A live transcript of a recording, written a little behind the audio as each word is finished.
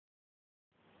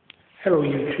Hello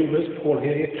YouTubers, Paul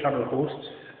here, your channel host.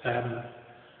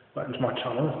 Welcome to my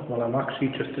channel. Well, I'm actually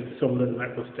just at the Sunderland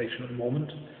metro station at the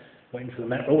moment, waiting for the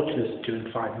metro, which is due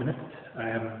in 5 minutes.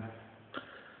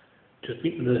 Just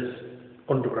meeting the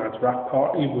Undergrads Wrap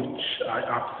Party, which I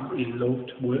absolutely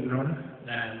loved working on.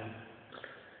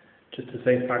 Just to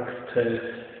say thanks to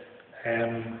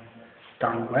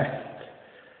Dan West,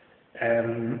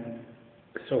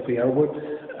 Sophie Elwood,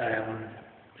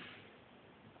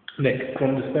 Nick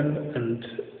Grundiston and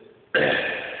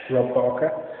Rob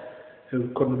Barker, who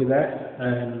couldn't be there,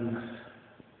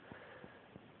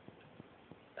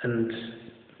 and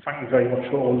thank you very much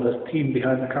for all the team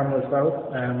behind the camera as well.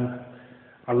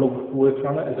 I love working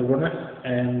on it as a runner,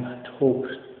 and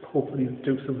hopefully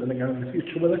do something again in the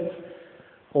future with it,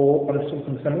 or on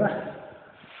something similar.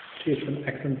 Cheers for an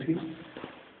excellent team.